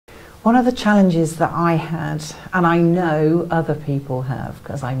One of the challenges that I had, and I know other people have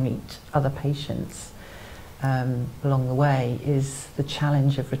because I meet other patients along the way, is the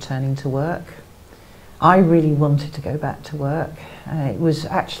challenge of returning to work. I really wanted to go back to work. It was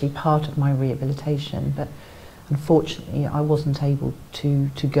actually part of my rehabilitation, but unfortunately I wasn't able to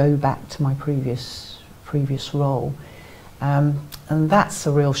go back to my previous role. And that's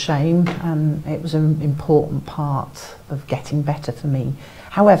a real shame, and it was an important part of getting better for me.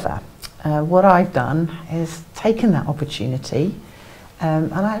 However, what I've done is taken that opportunity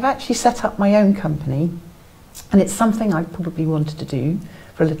and I've actually set up my own company, and it's something I've probably wanted to do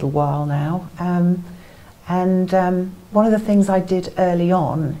for a little while now. One of the things I did early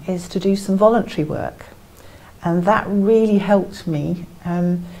on is to do some voluntary work, and that really helped me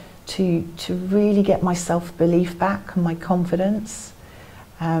to really get my self-belief back and my confidence.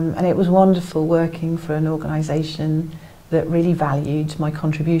 And it was wonderful working for an organisation that really valued my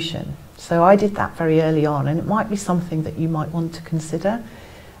contribution. So I did that very early on, and it might be something that you might want to consider.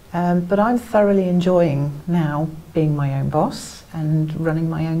 But I'm thoroughly enjoying now being my own boss and running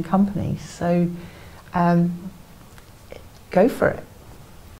my own company. So go for it.